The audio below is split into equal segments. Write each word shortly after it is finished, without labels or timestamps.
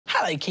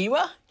Hello,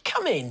 Kiwa.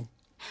 Come in.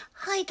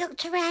 Hi,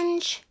 Dr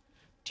Ranj.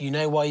 Do you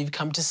know why you've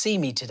come to see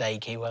me today,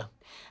 Kiwa?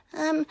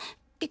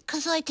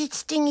 Because I did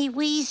stingy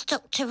wheeze,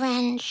 Dr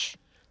Ranj.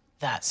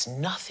 That's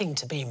nothing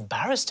to be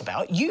embarrassed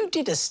about. You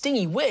did a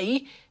stingy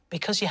wee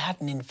because you had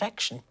an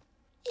infection.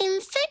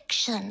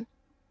 Infection?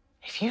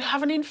 If you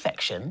have an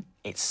infection,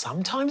 it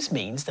sometimes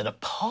means that a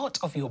part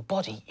of your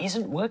body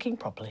isn't working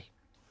properly.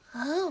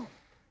 Oh.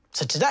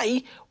 So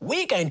today,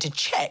 we're going to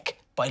check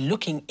by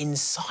looking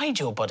inside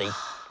your body.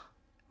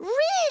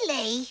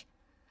 Really?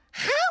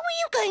 How are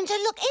you going to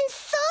look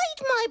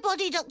inside my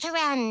body, Dr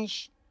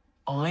Ranj?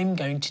 I'm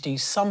going to do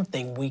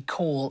something we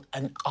call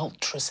an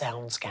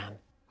ultrasound scan.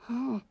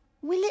 Oh.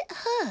 Will it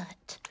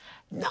hurt?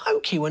 No,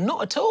 Kiwa,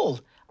 not at all.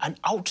 An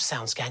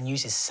ultrasound scan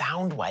uses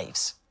sound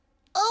waves.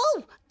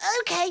 Oh,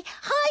 OK.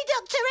 Hi,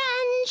 Dr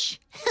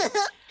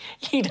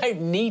Ranj. You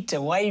don't need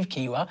to wave,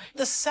 Kiwa.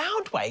 The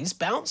sound waves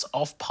bounce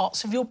off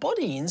parts of your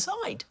body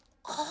inside.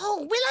 Oh,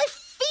 will I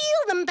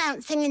feel them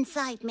bouncing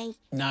inside me?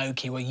 No,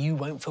 Kiwa, you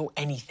won't feel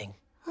anything.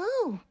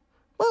 Oh,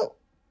 well,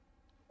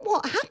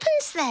 what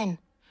happens then?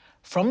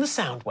 From the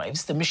sound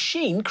waves, the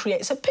machine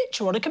creates a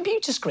picture on a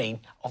computer screen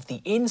of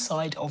the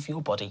inside of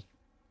your body.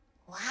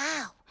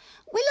 Wow.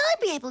 Will I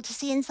be able to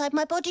see inside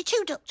my body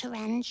too, Dr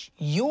Ranj?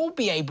 You'll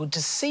be able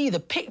to see the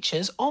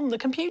pictures on the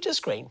computer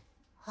screen.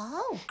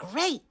 Oh,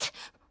 great.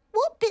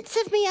 What bits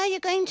of me are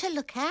you going to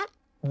look at?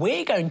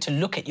 We're going to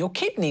look at your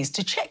kidneys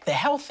to check they're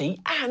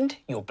healthy and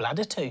your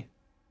bladder too.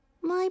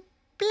 My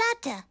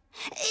bladder?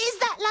 Is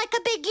that like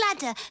a big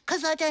ladder?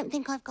 Because I don't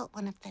think I've got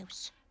one of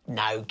those.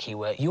 No,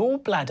 Kiwa, your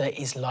bladder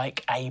is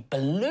like a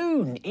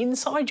balloon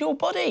inside your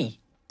body.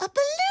 A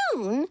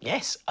balloon?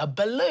 Yes, a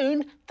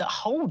balloon that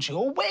holds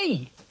your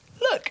wee.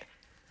 Look.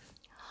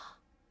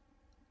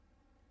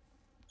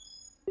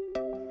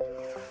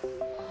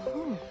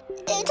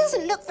 It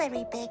doesn't look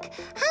very big.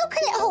 How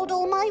can it hold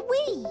all my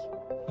wee?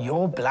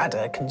 Your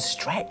bladder can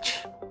stretch.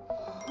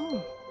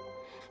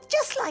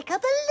 Just like a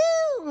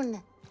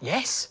balloon.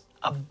 Yes,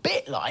 a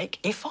bit like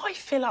if I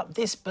fill up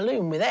this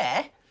balloon with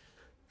air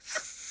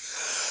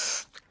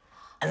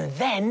and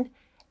then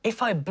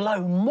if I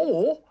blow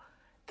more,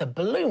 the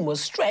balloon will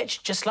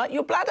stretch just like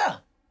your bladder.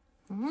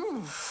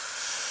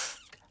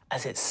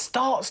 As it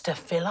starts to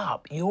fill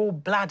up, your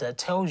bladder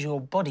tells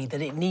your body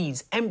that it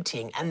needs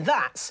emptying, and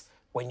that's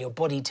when your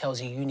body tells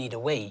you you need a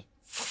wee.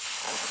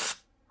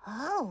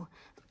 Oh.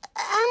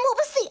 And what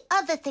was the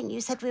other thing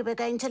you said we were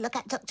going to look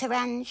at, Dr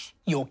Ranj?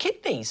 Your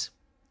kidneys.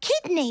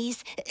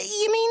 Kidneys?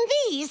 You mean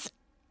these?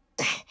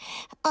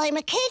 I'm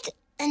a kid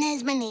and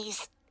there's my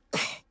knees.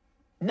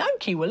 No,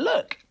 Kiwa,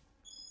 look.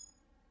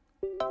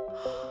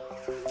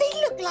 They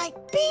look like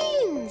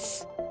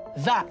beans.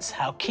 That's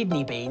how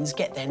kidney beans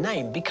get their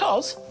name,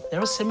 because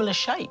they're a similar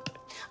shape.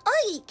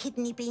 I eat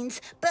kidney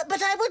beans, but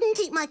I wouldn't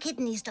eat my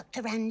kidneys,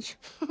 Dr Ranj.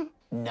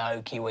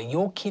 No, Kiwa,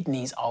 your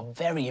kidneys are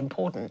very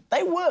important.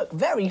 They work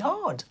very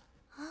hard.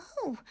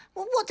 Oh,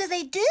 well, what do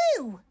they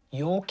do?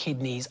 Your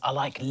kidneys are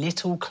like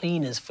little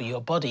cleaners for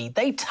your body.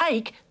 They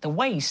take the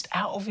waste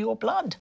out of your blood.